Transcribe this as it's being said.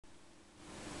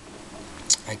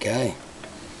Okay,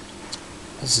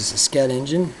 this is a Scat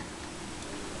engine.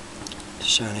 Just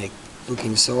showing a look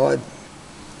inside.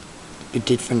 A bit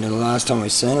different to the last time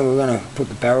we've seen it. We're going to put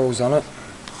the barrels on it,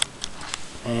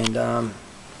 and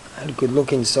had a good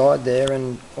look inside there,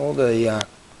 and all the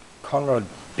conrod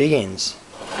big ends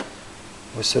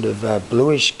were sort of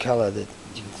bluish colour that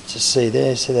you can just see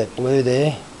there. See that blue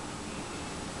there?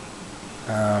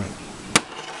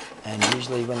 And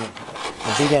usually when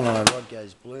the big end on a rod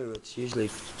goes blue, it's usually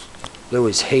blue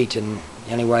is heat, and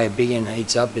the only way a big end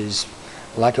heats up is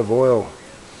lack of oil.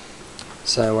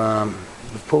 So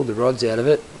we've pulled the rods out of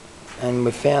it, and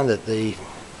we've found that even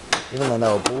though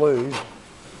they were blue,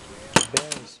 the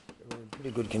bearings were in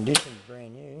pretty good condition,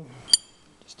 brand new,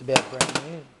 just about brand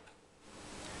new.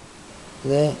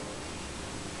 There.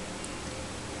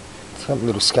 It's got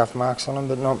little scuff marks on them,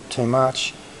 but not too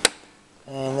much.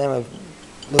 And then we've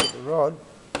looked at the rod,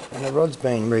 and the rod's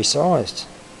been resized.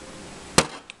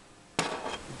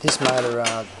 This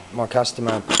motor, my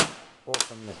customer bought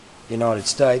from the United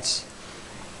States,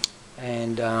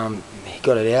 and he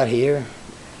got it out here,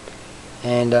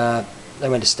 and they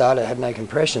went to start it, had no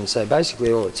compression. So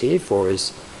basically all it's here for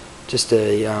is just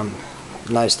a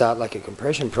no start, like a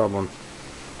compression problem,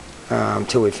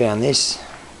 until we found this.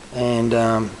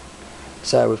 And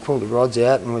so we've pulled the rods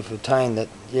out, and we've obtained that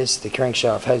yes, the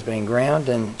crankshaft has been ground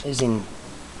and is in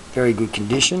very good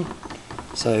condition.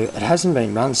 So it hasn't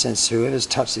been run since whoever's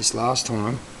touched this last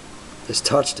time has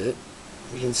touched it.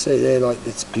 You can see there, like,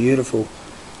 it's beautiful.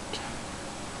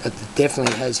 It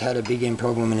definitely has had a big end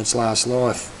problem in its last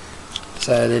life.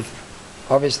 So they've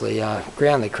obviously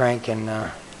ground the crank and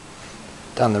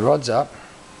done the rods up,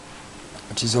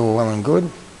 which is all well and good.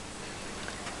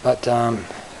 But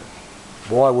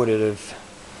why would it have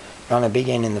run a big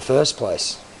end in the first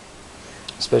place?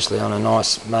 Especially on a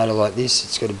nice motor like this.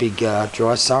 It's got a big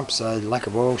dry sump, so lack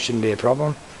of oil shouldn't be a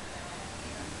problem.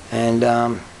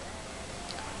 And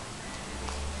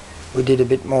we did a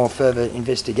bit more further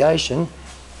investigation,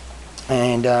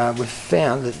 and we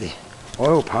found that the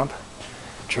oil pump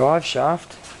drive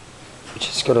shaft, which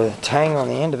has got a tang on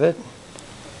the end of it,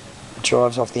 it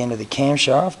drives off the end of the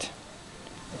camshaft,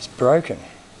 is broken.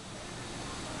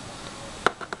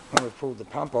 When we've pulled the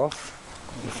pump off,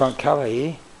 the front cover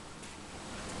here,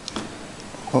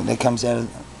 look, that comes out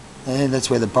of there, that's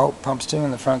where the bolt pumps to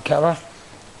in the front cover,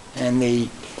 and the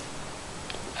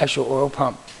actual oil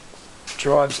pump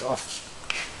drives off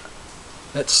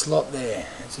that slot there.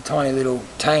 It's a tiny little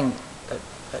tang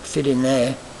that fit in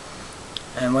there,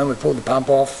 and when we pulled the pump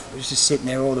off, it was just sitting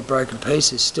there, all the broken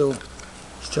pieces still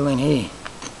in here.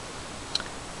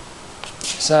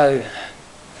 So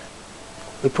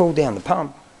we pulled down the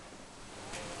pump,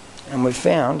 and we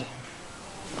found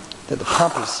that the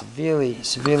pump is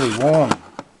severely worn.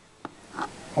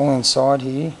 All inside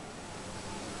here,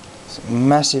 it's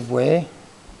massive wear.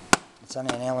 It's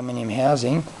only an aluminium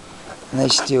housing, and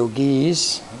these steel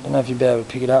gears, I don't know if you'll be able to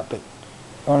pick it up, but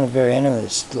on the very end of it,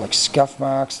 it's like scuff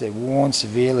marks. They're worn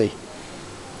severely.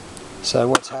 So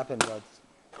what's happened,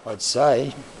 I'd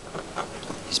say,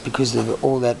 is because of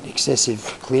all that excessive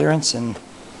clearance and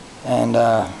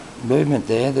movement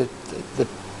there, that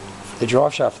the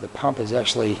drive shaft of the pump is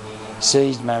actually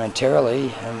seized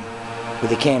momentarily, and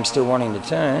with the cam still wanting to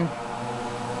turn,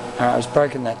 it's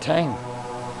broken that tang.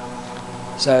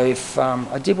 So if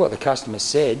I did what the customer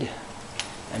said,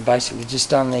 and basically just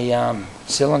done the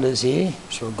cylinders here,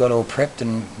 so we've got all prepped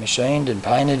and machined and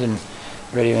painted and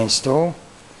ready to install,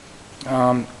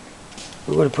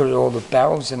 we would have put all the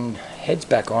barrels and heads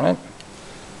back on it,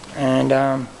 and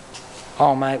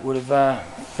old mate would have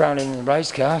thrown it in the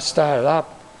race car, started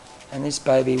up, and this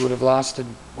baby would have lasted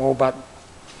all but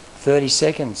 30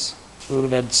 seconds. We would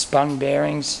have had spun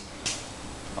bearings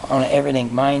on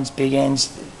everything, mains, big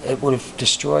ends. It would have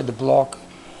destroyed the block,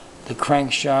 the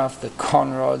crankshaft, the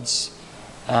conrods.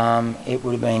 It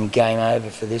would have been game over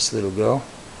for this little girl.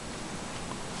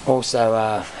 Also,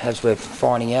 as we're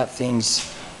finding out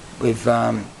things,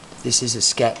 this is a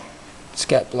scat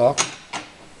block.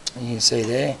 You can see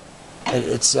there.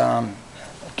 It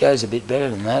goes a bit better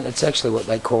than that. It's actually what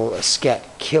they call a Scat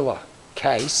Killer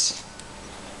Case,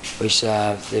 which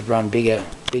they've run bigger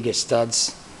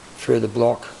studs through the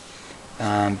block,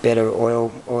 better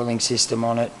oiling system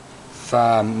on it,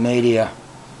 far meatier,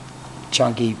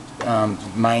 chunky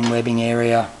main webbing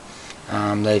area.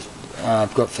 They've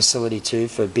got facility too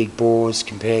for big bores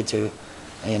compared to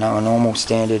a normal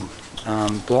standard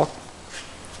block,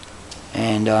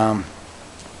 and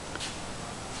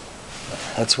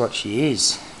that's what she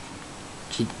is.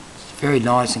 She's very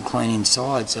nice and clean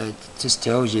inside, so it just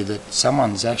tells you that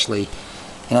someone's actually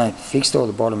fixed all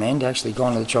the bottom end, actually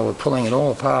gone to the trouble of pulling it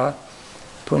all apart,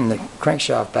 putting the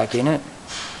crankshaft back in it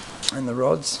and the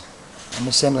rods and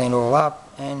assembling it all up.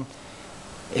 And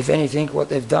if anything, what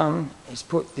they've done is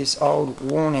put this old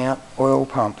worn out oil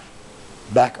pump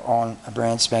back on a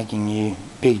brand spanking new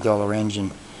big dollar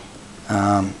engine.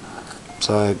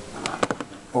 So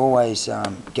always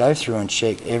go through and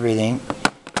check everything.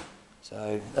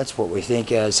 So that's what we think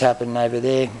has happened over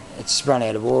there. It's run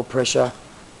out of oil pressure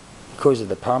because of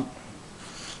the pump.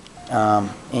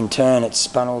 In turn, it's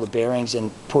spun all the bearings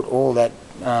and put all that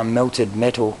melted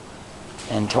metal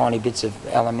and tiny bits of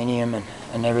aluminium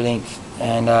and everything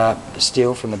and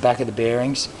steel from the back of the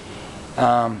bearings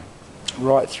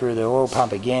right through the oil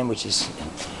pump again, which is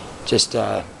just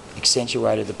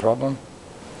accentuated the problem,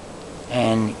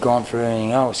 and gone through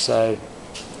everything else. So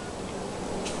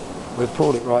we've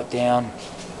pulled it right down,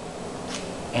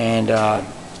 and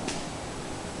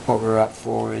what we're up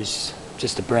for is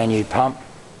just a brand new pump.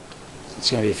 It's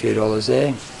going to be a few dollars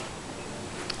there,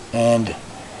 and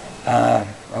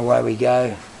away we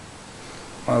go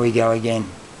again.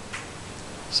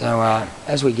 So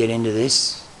as we get into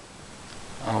this,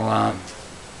 I'll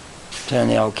turn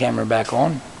the old camera back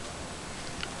on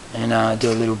and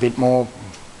do a little bit more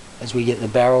as we get the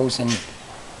barrels and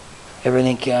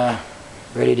everything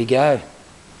ready to go.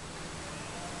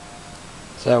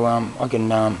 So I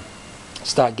can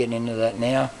start getting into that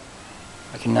now.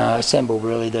 I can assemble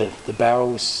really the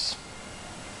barrels,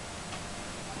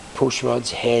 push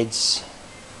rods, heads,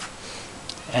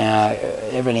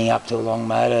 everything up to a long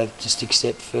motor, just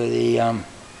except for the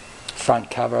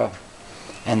front cover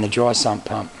and the dry sump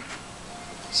pump.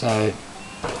 So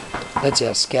that's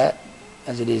our Scat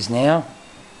as it is now,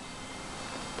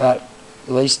 but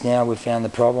at least now we've found the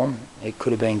problem. It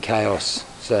could have been chaos,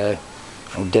 or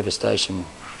devastation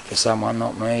for someone,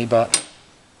 not me, but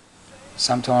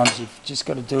sometimes you've just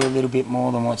got to do a little bit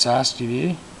more than what's asked of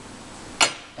you,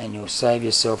 and you'll save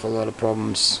yourself a lot of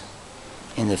problems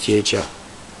in the future.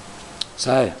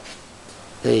 So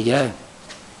there you go,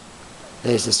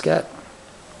 there's the Scat.